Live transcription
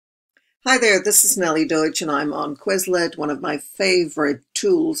Hi there, this is Nellie Deutsch and I'm on Quizlet, one of my favorite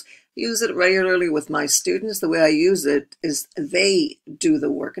tools. I use it regularly with my students. The way I use it is they do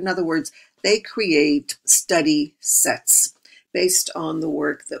the work. In other words, they create study sets based on the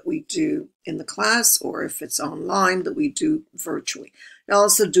work that we do in the class, or if it's online, that we do virtually. I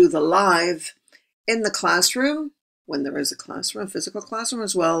also do the live in the classroom, when there is a classroom, a physical classroom,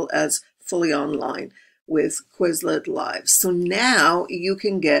 as well as fully online with Quizlet Live. So now you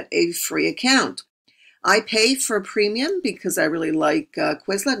can get a free account. I pay for premium because I really like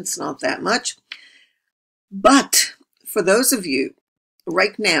Quizlet. It's not that much. But for those of you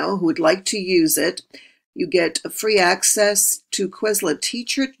right now who would like to use it, you get a free access to Quizlet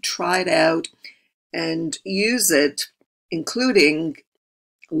Teacher to try it out and use it, including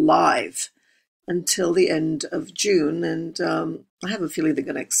live, until the end of June. And I have a feeling they're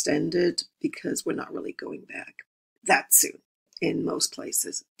going to extend it because we're not really going back that soon in most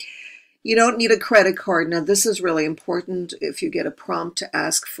places. You don't need a credit card. Now, this is really important. If you get a prompt to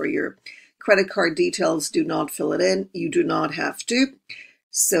ask for your credit card details, do not fill it in. You do not have to.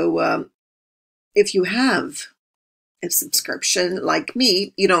 So if you have a subscription like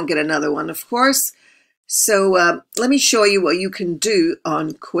me, you don't get another one, of course. So let me show you what you can do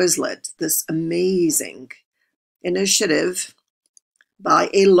on Quizlet, this amazing initiative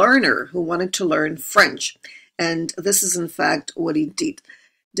by a learner who wanted to learn French. And this is, in fact, what he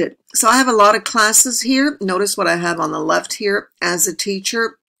did. So I have a lot of classes here. Notice what I have on the left here. As a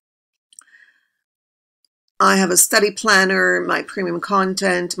teacher, I have a study planner, my premium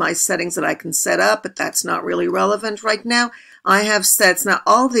content, my settings that I can set up, but that's not really relevant right now. I have sets. Now,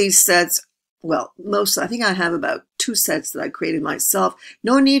 all these sets, well, I think I have about 2 sets that I created myself.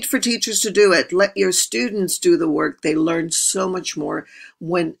 No need for teachers to do it. Let your students do the work. They learn so much more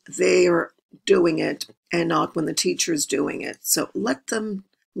when they are doing it and not when the teacher is doing it. So let them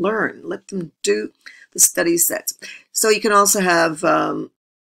learn. Let them do the study sets. So you can also have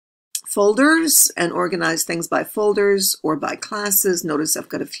folders and organize things by folders or by classes. Notice I've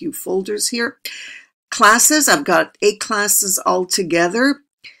got a few folders here. Classes, I've got 8 classes altogether.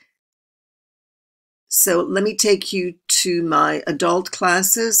 So let me take you to my adult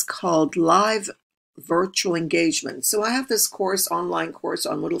classes called Live Virtual Engagement. So I have this course, online course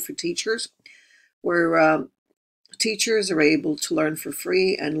on Moodle for Teachers, where teachers are able to learn for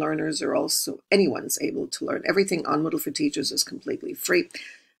free and learners are also, anyone's able to learn. Everything on Moodle for Teachers is completely free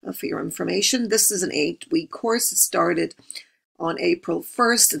for your information. This is an 8-week course. It started on April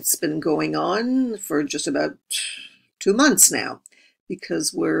 1st. It's been going on for just about 2 months now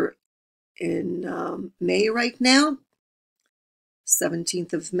because we're in May right now,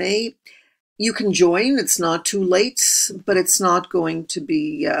 17th of May. You can join. It's not too late, but it's not going to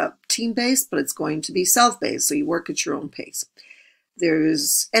be team-based, but it's going to be self-based, so you work at your own pace.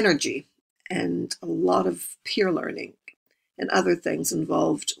 There's energy and a lot of peer learning and other things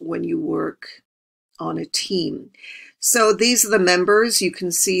involved when you work on a team. So these are the members. You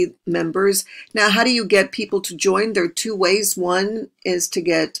can see members. Now, how do you get people to join? There are 2 ways. One is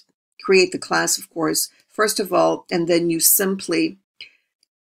to create the class, of course, first of all, and then you simply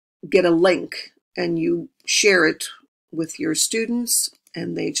get a link and you share it with your students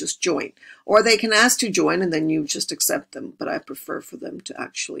and they just join. Or they can ask to join and then you just accept them, but I prefer for them to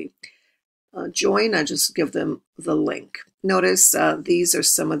actually join. I just give them the link. Notice these are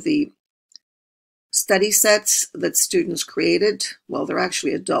some of the study sets that students created. Well, they're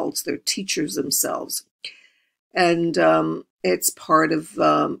actually adults. They're teachers themselves. And it's part of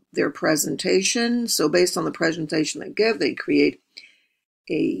their presentation. So based on the presentation they give, they create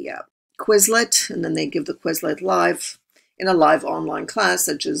a Quizlet, and then they give the Quizlet live in a live online class,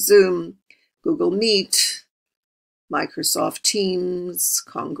 such as Zoom, Google Meet, Microsoft Teams,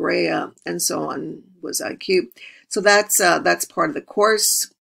 Congrea, and so on, was IQ. So that's part of the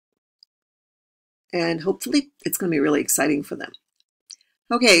course, and hopefully it's going to be really exciting for them.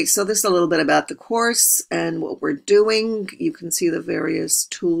 Okay, so this is a little bit about the course and what we're doing. You can see the various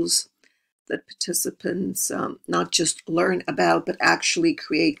tools that participants not just learn about, but actually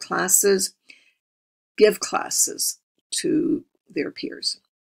create classes, give classes to their peers.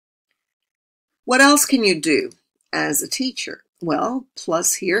 What else can you do as a teacher? Well,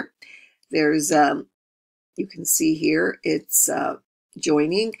 plus here, there's, you can see here, it's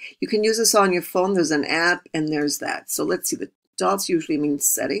joining. You can use this on your phone. There's an app and there's that. So let's see, the adults usually means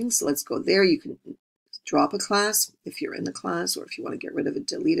settings. So let's go there. You can drop a class if you're in the class, or if you want to get rid of it,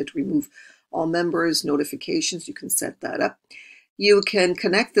 delete it, remove all members, notifications, you can set that up. You can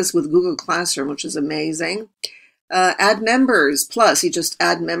connect this with Google Classroom, which is amazing. Add members, plus you just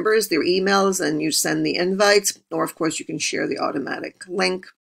add members, their emails, and you send the invites, or of course you can share the automatic link.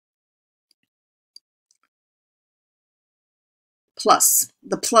 plus.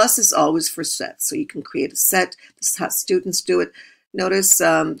 The plus is always for sets. So you can create a set. This is how students do it. Notice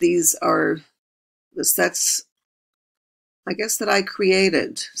these are the sets, I guess, that I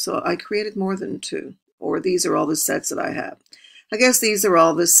created. So I created more than 2. Or these are all the sets that I have. I guess these are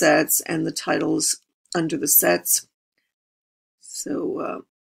all the sets and the titles under the sets. So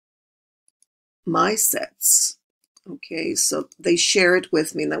my sets. Okay, so they share it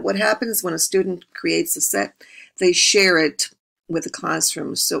with me. Now what happens when a student creates a set? They share it with the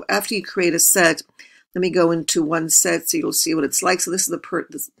classroom. So after you create a set, let me go into one set so you'll see what it's like. So this is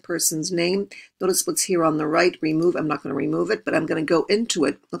the person's name. Notice what's here on the right, remove. I'm not going to remove it, but I'm going to go into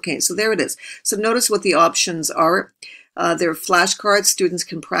it. Okay, so there it is. So notice what the options are. There are flashcards. Students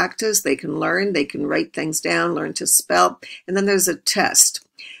can practice, they can learn, they can write things down, learn to spell. And then there's a test.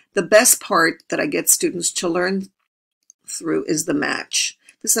 The best part that I get students to learn through is the match.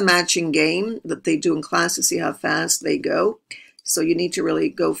 This is a matching game that they do in class to see how fast they go. So you need to really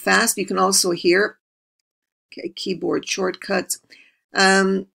go fast. You can also hear keyboard shortcuts.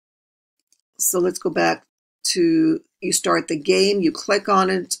 So let's go back to, you start the game, you click on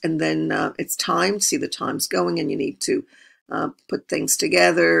it, and then it's timed. See, the time's going, and you need to put things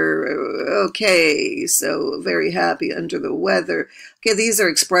together. Okay, so very happy, under the weather. Okay, these are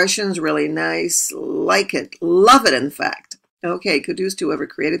expressions, really nice. Like it, love it, in fact. Okay, kudos to whoever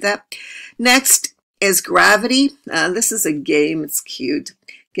created that. Next is gravity. This is a game, it's cute.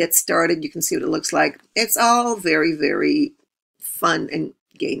 Get started, you can see what it looks like. It's all very, very fun and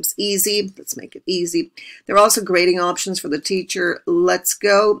games easy. Let's make it easy. There are also grading options for the teacher. Let's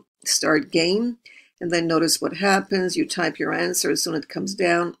go, start game. And then notice what happens. You type your answer as soon as it comes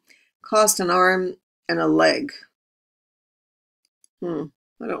down. Cost an arm and a leg. I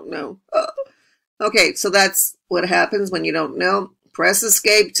don't know. Oh. Okay, so that's what happens when you don't know. Press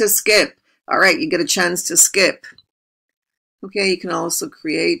escape to skip. All right, you get a chance to skip. Okay, you can also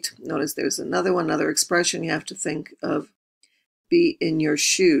create, notice there's another one, another expression you have to think of. Be in your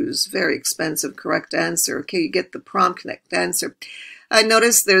shoes. Very expensive. Correct answer. Okay, you get the prompt, correct answer. I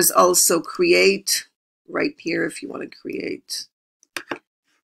notice there's also create right here if you want to create.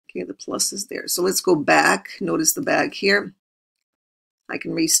 Okay, the plus is there. So let's go back. Notice the bag here. I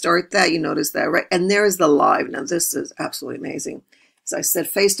can restart that. You notice that, right? And there is the live. Now, this is absolutely amazing. As I said,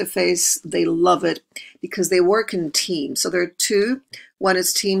 face-to-face, they love it because they work in teams. So there are 2. One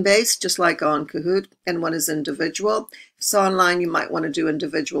is team-based, just like on Kahoot, and one is individual. So online, you might want to do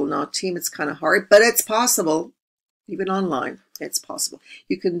individual, not team. It's kind of hard, but it's possible. Even online, it's possible.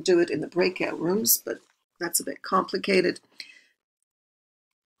 You can do it in the breakout rooms, but that's a bit complicated.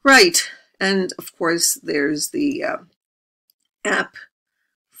 Right, and of course, there's the app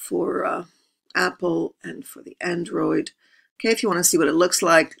for Apple and for the Android. Okay, if you want to see what it looks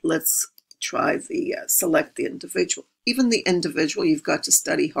like, let's try the select the individual. Even the individual, you've got to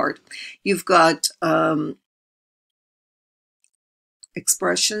study hard. You've got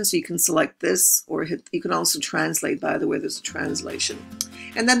expressions. You can select this, or you can also translate. By the way, there's a translation.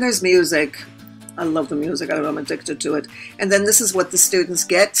 And then there's music. I love the music. I don't know, I'm addicted to it. And then this is what the students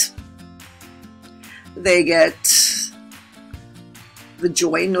get. They get the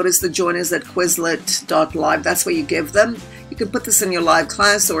join. Notice the join is at Quizlet.live. That's what you give them. You can put this in your live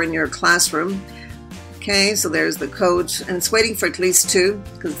class or in your classroom. Okay, so there's the code, and it's waiting for at least 2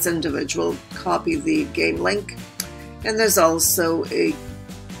 because it's individual. Copy the game link. And there's also a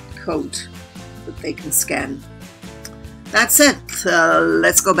code that they can scan. That's it.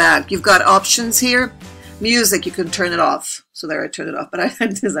 Let's go back. You've got options here. Music, you can turn it off. So there, I turned it off. But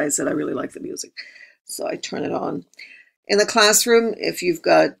as I said, I really like the music. So I turn it on. In the classroom, if you've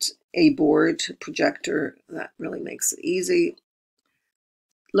got a board projector, that really makes it easy.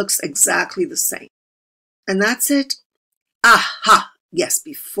 Looks exactly the same. And that's it. Aha! Yes,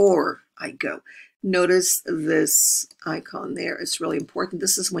 before I go, notice this icon there. It's really important.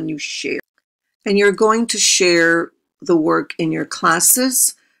 This is when you share. And you're going to share the work in your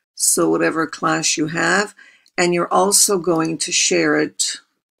classes, so whatever class you have, and you're also going to share it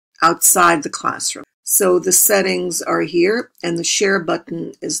outside the classroom. So the settings are here, and the share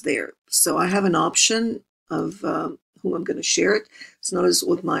button is there. So I have an option of who I'm going to share it. So notice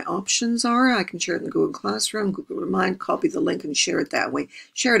what my options are. I can share it in the Google Classroom, Google Remind, copy the link and share it that way.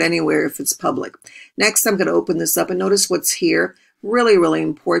 Share it anywhere if it's public. Next, I'm going to open this up and notice what's here. Really, really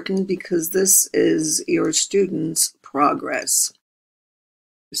important because this is your students' progress.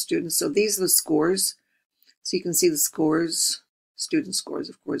 Students, so these are the scores. So you can see the scores, student scores,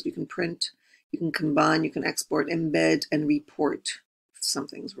 of course. You can print, you can combine, you can export, embed, and report if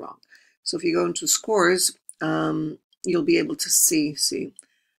something's wrong. So if you go into scores, you'll be able to see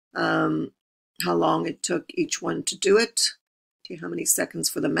how long it took each one to do it. Okay, how many seconds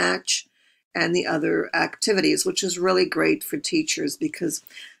for the match, and the other activities, which is really great for teachers because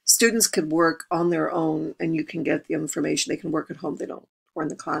students could work on their own and you can get the information. They can work at home, or in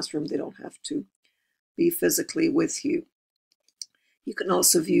the classroom, they don't have to be physically with you. You can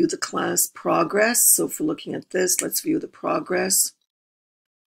also view the class progress. So for looking at this, let's view the progress.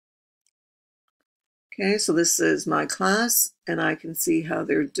 Okay, so this is my class and I can see how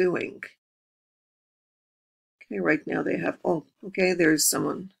they're doing. Okay, right now they have, oh, okay, there's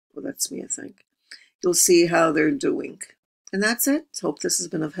someone. Well, that's me, I think. You'll see how they're doing. And that's it. Hope this has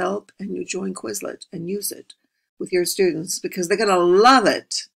been of help and you join Quizlet and use it with your students because they're going to love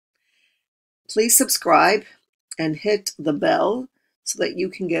it. Please subscribe and hit the bell so that you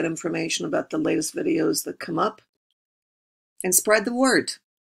can get information about the latest videos that come up and spread the word.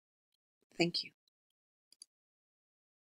 Thank you.